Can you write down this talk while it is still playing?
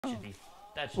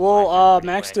Well,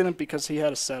 Max didn't because he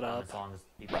had a setup.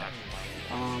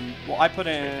 Well, I put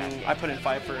in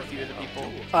 5 for a few of the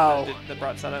people that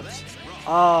brought setups.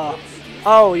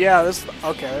 Oh yeah,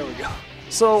 okay, there we go.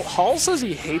 So Hall says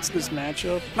he hates this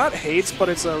matchup. Not hates, but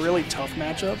it's a really tough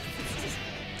matchup.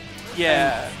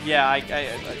 Yeah,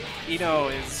 Eno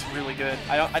is really good.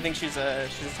 I think she's a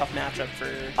tough matchup for.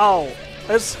 Oh,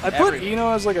 I put Eno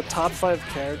as like a top 5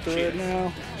 character right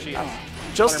now. She is.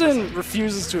 Justin 100%.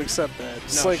 refuses to accept that.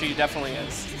 It's No, like, she definitely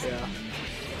is. Yeah.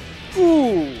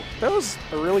 Ooh, that was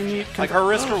a really neat. Like her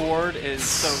risk reward is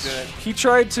so good. He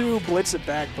tried to blitz it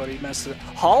back, but he messed it.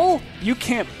 Hall, you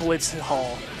can't blitz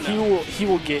Hall. No. He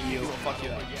will get you. He will fuck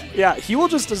you up. Yeah, he will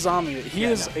just zombie it. He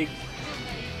is a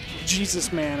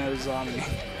Jesus man at a zombie.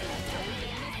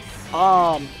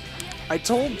 I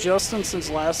told Justin since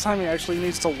last time he actually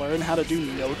needs to learn how to do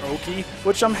note Oki,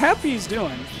 which I'm happy he's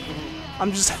doing.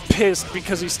 I'm just pissed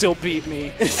because he still beat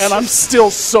me, and I'm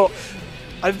still so.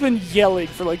 I've been yelling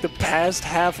for like the past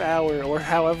half hour or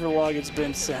however long it's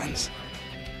been since.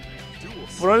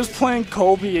 When I was playing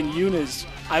Colby and Eunice,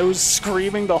 I was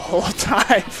screaming the whole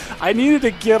time. I needed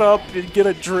to get up and get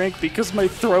a drink because my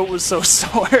throat was so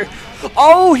sore.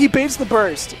 Oh, he baits the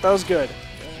burst. That was good.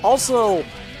 Also,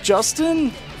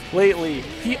 Justin, lately,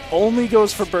 he only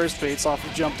goes for burst baits off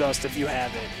of Jump Dust if you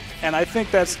have it. And I think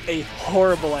that's a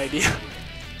horrible idea.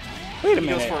 Wait a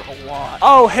minute. He goes for a lot.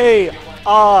 Oh, hey.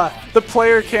 The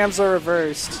player cams are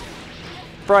reversed.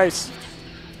 Bryce.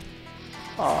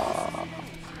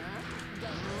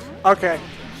 Okay.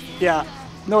 Yeah.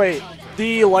 No, wait.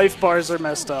 The life bars are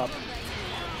messed up.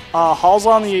 Hall's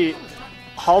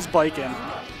Baiken.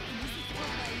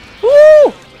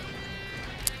 Woo!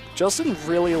 Justin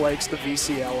really likes the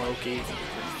VCL Oki.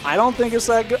 I don't think it's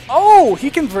that good. Oh, he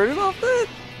converted off that?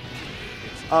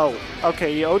 Oh,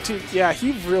 okay, yeah,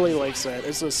 he really likes that.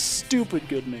 It's a stupid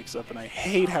good mix-up, and I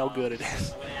hate how good it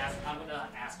is. I'm gonna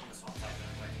ask him this one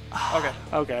Okay.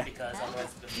 Okay.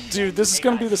 Dude, this is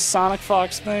gonna be the Sonic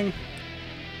Fox thing.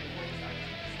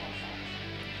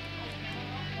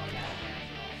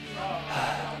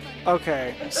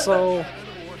 Okay, so...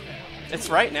 It's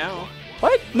right now.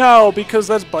 What? No, because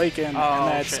that's Baiken, and Oh,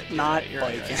 that's shit. not You're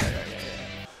right, Baiken.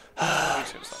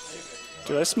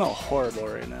 Dude, I smell horrible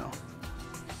right now.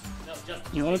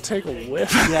 You want to take a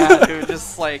whiff? Yeah, dude,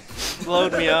 just like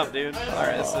load me up, dude.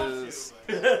 Alright, this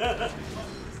is.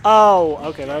 Oh,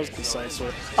 okay, that was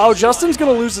decisive. Oh, Justin's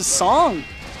gonna lose his song.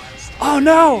 Oh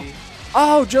no!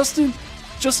 Oh, Justin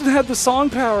had the song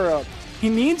power up. He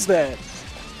needs that.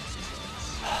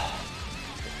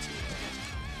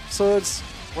 So it's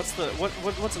What's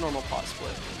a normal pot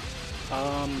split?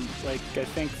 like I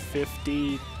think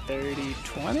 50, 30,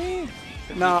 20?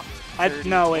 No,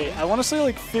 wait. I want to say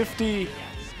like 50,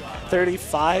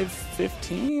 35,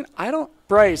 15. I don't.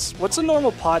 Bryce, what's a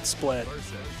normal pot split?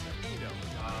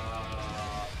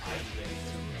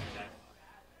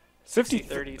 50,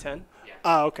 30, 10.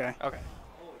 Oh, okay. Okay.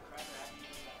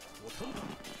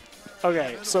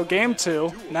 Okay, so game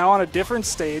 2, now on a different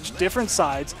stage, different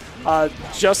sides.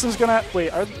 Justin's gonna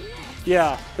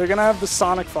yeah, they're gonna have the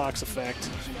Sonic Fox effect.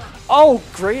 Oh,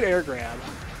 great air grab.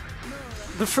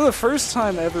 For the first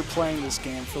time ever playing this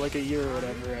game, for like a year or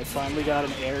whatever, I finally got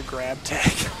an air grab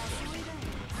tag.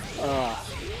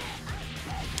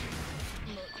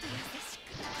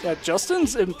 Yeah,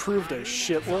 Justin's improved a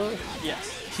shitload.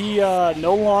 Yes. He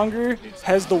no longer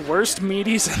has the worst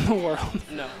meaties in the world.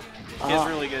 No. He's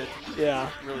really good. Yeah.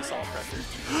 Really solid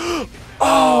pressure.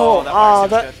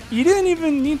 That you didn't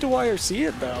even need to YRC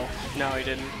it though. No, he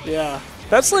didn't. Yeah.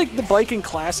 That's like the Baiken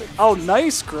classic. Oh,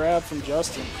 nice grab from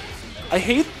Justin.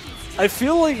 I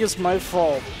feel like it's my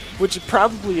fault, which it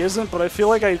probably isn't, but I feel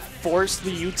like I forced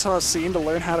the Utah scene to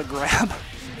learn how to grab.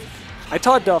 I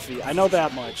taught Duffy, I know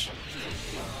that much.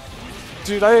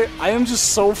 Dude, I am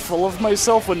just so full of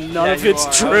myself when none of it's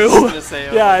true.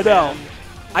 Yeah, I know.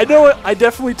 I know it. I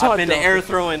definitely taught. I've been Duffy. air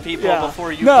throwing people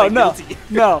before you. No, guilty.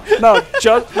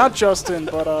 not Justin,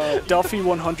 but Duffy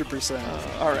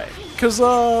 100%. All right. Because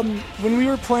when we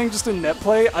were playing just in net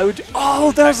play, I would.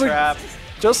 Oh, that was like. Trap.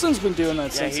 Justin's been doing that Yeah,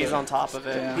 since. he's on top of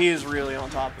it. Yeah. He is really on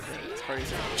top of it. It's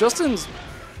crazy. Justin is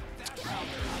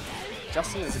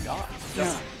a god.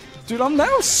 Yeah. Dude, I'm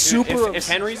now super. Dude, if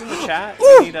Henry's in the chat,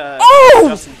 Ooh, we need a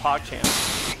Justin PogChamp.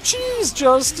 Jeez,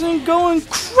 Justin, going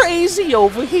crazy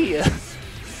over here.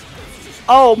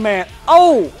 Oh man.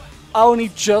 Oh, and he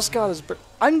just got his.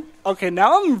 Okay.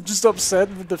 Now I'm just upset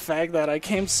with the fact that I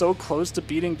came so close to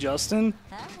beating Justin,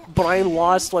 but I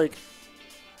lost like.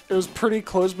 It was pretty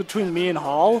close between me and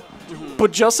Hall,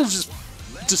 but Justin's just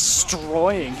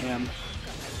destroying him.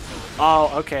 Oh,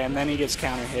 okay, and then he gets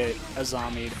counter hit, a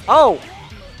zombie. Oh!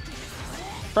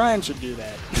 Brian should do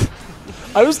that.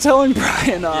 I was telling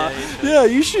Brian, yeah,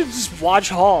 you should just watch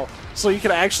Hall so you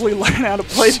can actually learn how to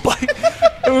play bike.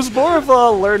 It was more of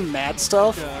a learn mat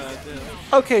stuff.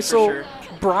 Okay, so sure.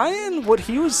 Brian, what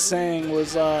he was saying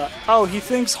was, he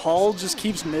thinks Hall just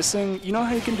keeps missing. You know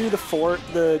how you can do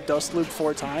the dust loop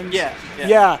 4 times?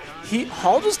 Yeah.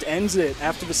 Hall just ends it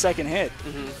after the second hit.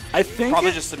 I think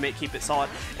probably just to keep it solid,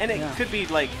 and it could be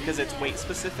like because it's weight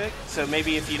specific. So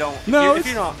maybe if you don't, if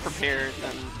you're not prepared,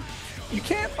 then you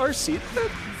can't RC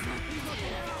that.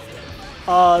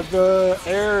 The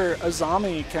Air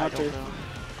Azami counter.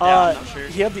 I'm not sure.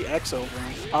 He had the X over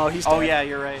him. Oh, he's dead. Oh yeah,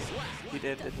 you're right. He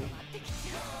did, didn't he?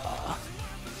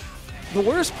 The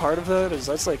worst part of that is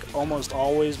that's like almost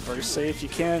always burst safe. You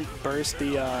can't burst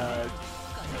the.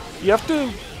 You have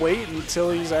to wait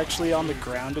until he's actually on the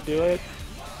ground to do it.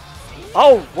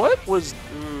 Oh, what was?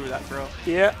 Ooh, that throw.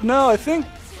 Yeah, no, I think.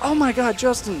 Oh my God,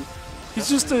 Justin. He's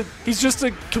just a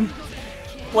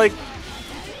like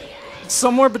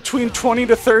somewhere between 20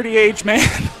 to 30 age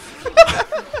man.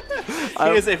 He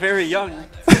is a very young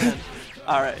man.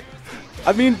 All right.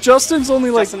 I mean, Justin's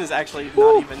only like. Justin is actually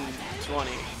not even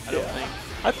 20. I don't think.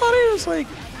 I thought he was like.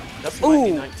 Justin might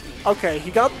be 19. Okay,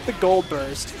 he got the gold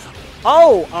burst.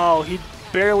 Oh, he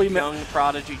barely missed. Young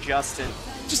prodigy Justin.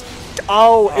 Just.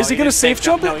 Is he gonna safe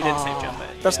jump it? No, he didn't safe jump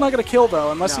it. That's not gonna kill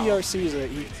though, unless he RCs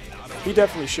it. He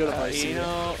definitely should have RC'd you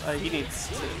know, he needs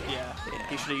to. Yeah.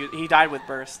 He should have. He died with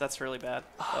burst. That's really bad.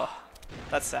 Oh,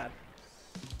 that's sad.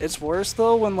 It's worse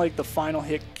though when like the final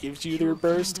hit gives you their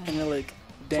burst and you're like,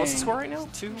 dang. So what's the score right now?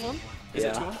 2-1. Is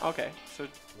it 2-1? Okay. So.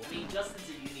 Justin's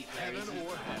a unique player.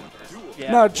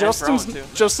 Yeah, no,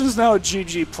 Justin's now a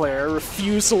GG player. I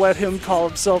refuse to let him call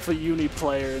himself a uni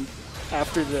player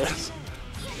after this.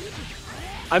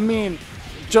 I mean,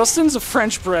 Justin's a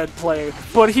French-bred player,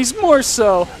 but he's more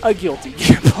so a Guilty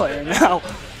Gear player now.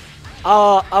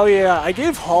 Oh yeah, I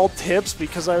gave Hall tips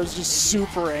because I was just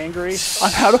super angry on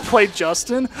how to play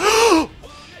Justin. What?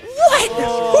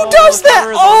 Who does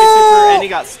that? Oh! And he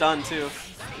got stunned too.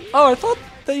 Oh, I thought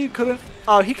that you couldn't.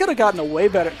 Oh, he could have gotten away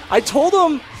better. I told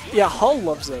him. Yeah, Hall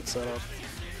loves that setup.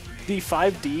 The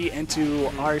 5D into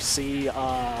RC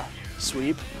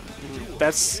sweep.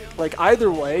 That's like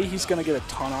either way, he's gonna get a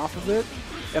ton off of it,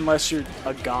 unless you're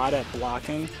a god at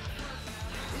blocking.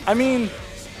 I mean,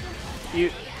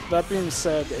 that being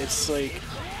said, it's like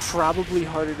probably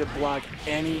harder to block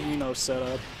any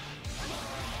setup.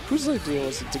 Whose idea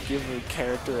was it to give a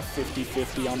character a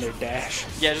 50-50 on their dash?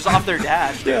 Yeah, just off their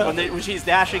dash. Yeah. When she's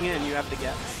dashing in, you have to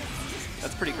guess.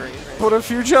 That's pretty great, right? But if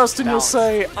you're Justin, you'll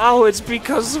say, "Oh, it's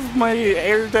because of my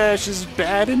air dash is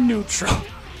bad in neutral."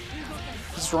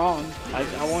 It's wrong. I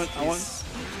want.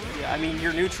 Yeah, I mean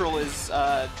your neutral is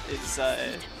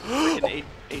freaking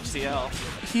HCL.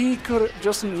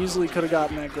 Justin easily could have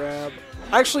gotten that grab.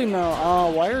 Actually,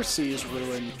 no. YRC's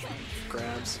ruined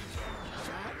grabs.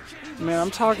 Man,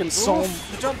 I'm talking so.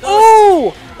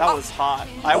 Oh! That was hot.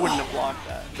 I wouldn't have blocked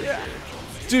that. Yeah.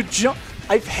 Dude,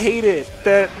 I hate it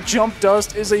that jump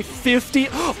dust is a 50.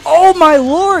 Oh my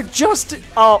lord, Justin!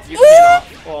 Oh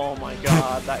my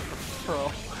god, that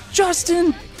pro.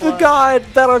 Justin, the god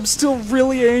that I'm still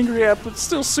really angry at, but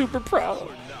still super proud.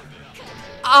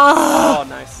 Oh,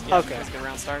 nice. Yeah, okay. Nice good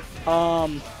round start.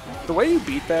 The way you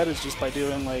beat that is just by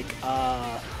doing like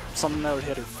something that would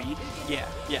hit her feet. Yeah.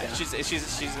 She's not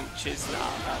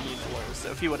immune to lows.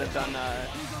 So if he would have done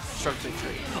stroke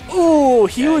victory. Ooh,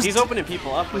 he's opening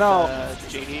people up with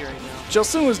JD right now.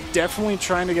 Justin was definitely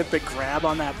trying to get the grab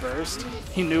on that burst.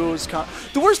 He knew it was coming.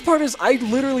 The worst part is I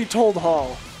literally told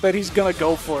Hall that he's gonna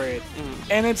go for it,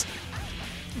 and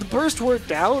the burst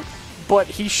worked out, but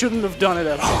he shouldn't have done it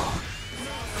at all.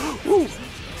 Ooh,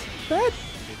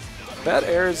 that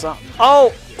air is on.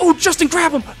 Oh, Justin,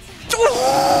 grab him!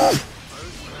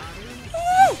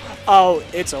 Oh,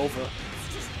 it's over.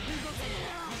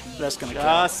 That's gonna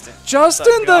kill.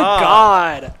 Justin the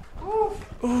God.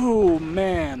 Ooh,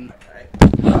 man.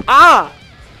 Ah!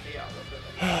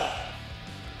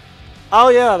 Oh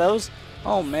yeah, that was.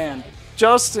 Oh man,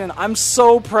 Justin, I'm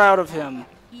so proud of him.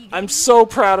 I'm so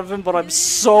proud of him, but I'm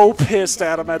so pissed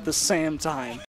at him at the same time.